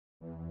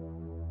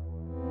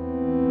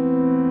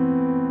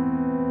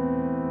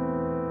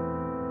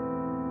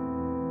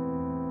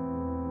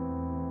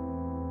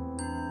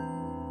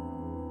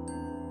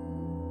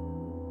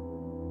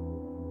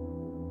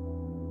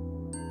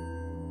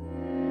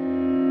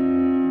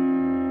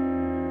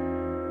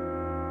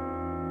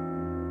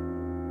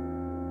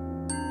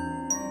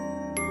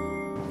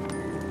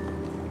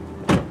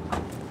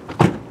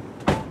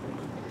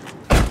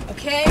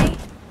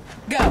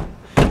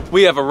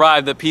We have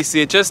arrived at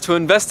PCHS to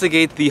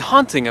investigate the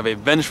haunting of a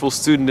vengeful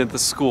student at the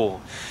school.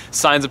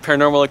 Signs of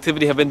paranormal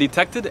activity have been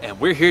detected, and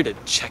we're here to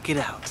check it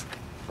out.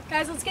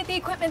 Guys, let's get the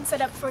equipment set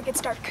up before it gets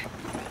dark.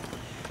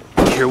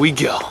 Here we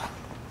go.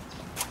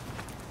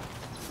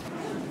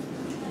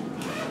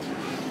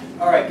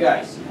 Alright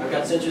guys, I've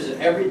got sensors at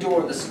every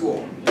door in the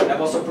school. I've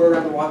also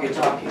programmed the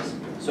walkie-talkies.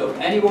 So if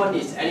anyone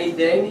needs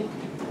anything,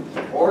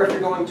 or if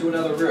you're going to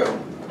another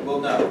room, we'll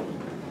know.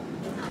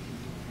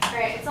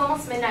 Alright, it's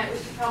almost midnight. We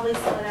should probably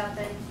split up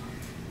and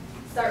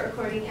start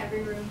recording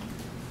every room.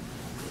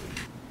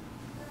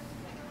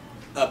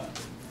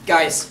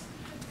 Guys,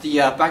 the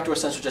backdoor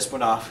sensor just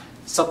went off.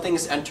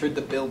 Something's entered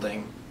the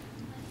building.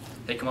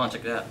 Hey, come on,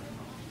 check it out.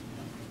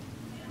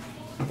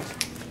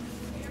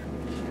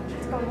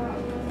 What's going on?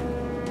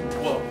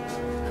 Whoa.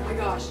 Oh my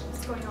gosh,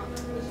 what's going on?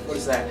 What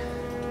is that?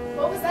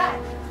 What was that?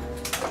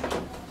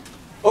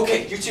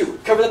 Okay, you two,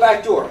 cover the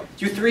back door.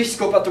 You three,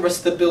 scope out the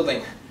rest of the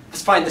building.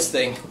 Let's find this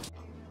thing.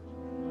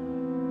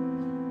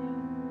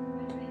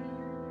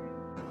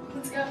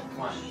 Let's go.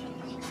 Come on.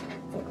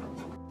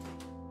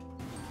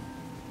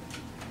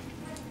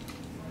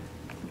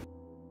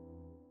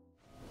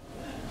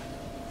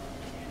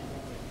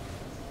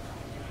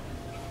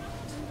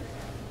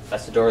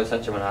 That's the door the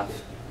sensor went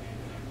off.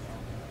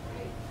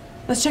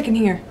 Let's check in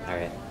here.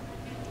 Alright.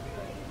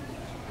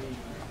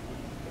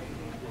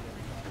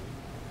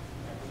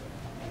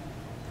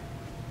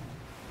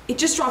 It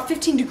just dropped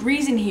 15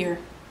 degrees in here.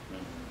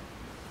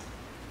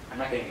 I'm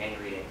not getting any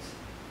readings.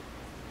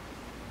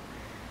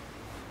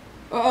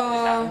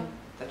 Uh...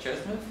 That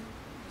chair's move?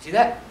 See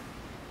that?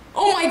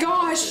 Oh my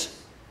gosh!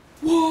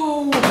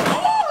 Whoa!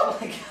 Oh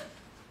my god!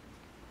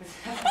 What's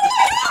happening? Oh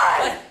my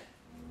god!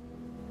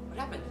 What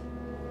happened?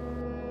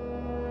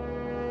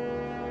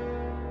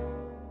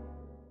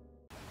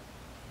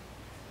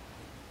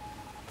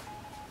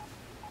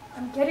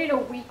 I'm getting a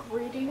weak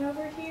reading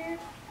over here,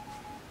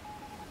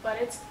 but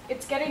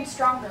it's getting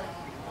stronger.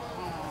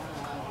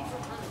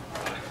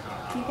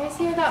 Do you guys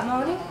hear that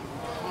moaning?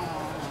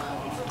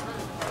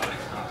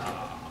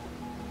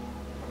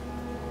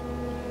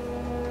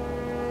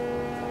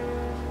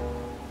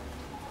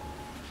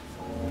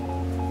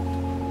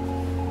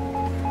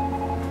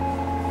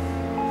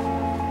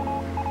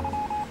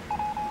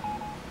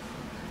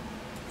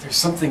 There's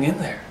something in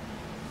there.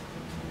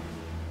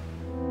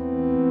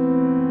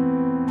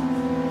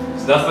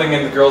 There's nothing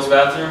in the girls'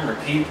 bathroom.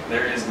 Repeat,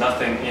 there is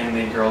nothing in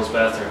the girls'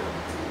 bathroom.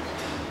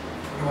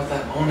 I wonder what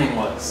that moaning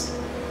was.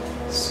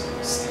 So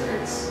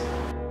mysterious.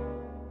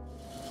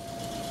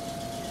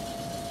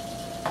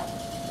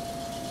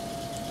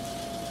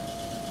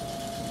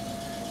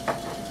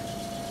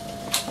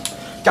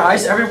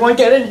 Guys, everyone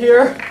get in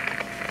here!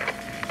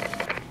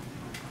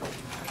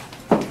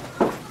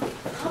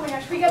 Oh my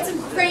gosh, we got some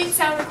great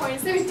sound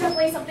recordings. There's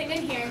definitely something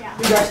in here now.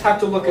 You guys have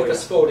to look at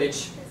this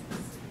footage.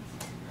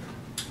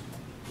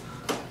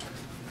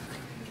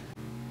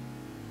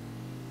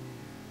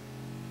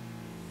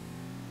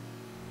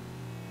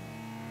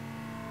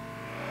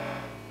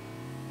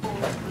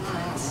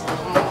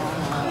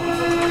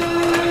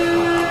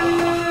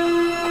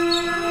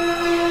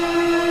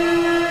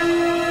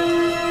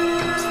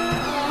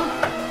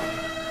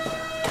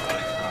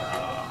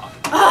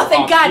 Oh,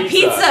 thank God,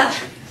 pizza!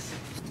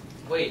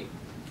 Wait,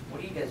 what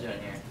are you guys doing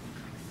here?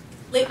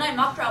 Late night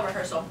mock trial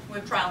rehearsal. We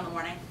have trial in the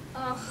morning.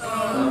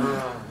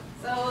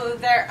 So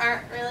there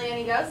aren't really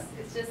any ghosts?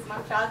 It's just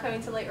mock trial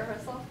coming to late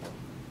rehearsal?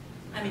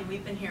 I mean,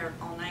 we've been here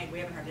all night. We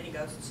haven't heard any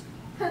ghosts.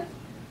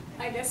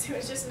 I guess it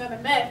was just another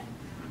myth.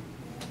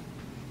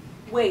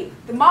 Wait,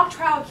 the mock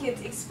trial kid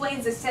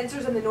explains the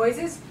sensors and the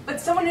noises, but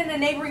someone in a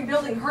neighboring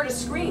building heard a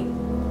scream.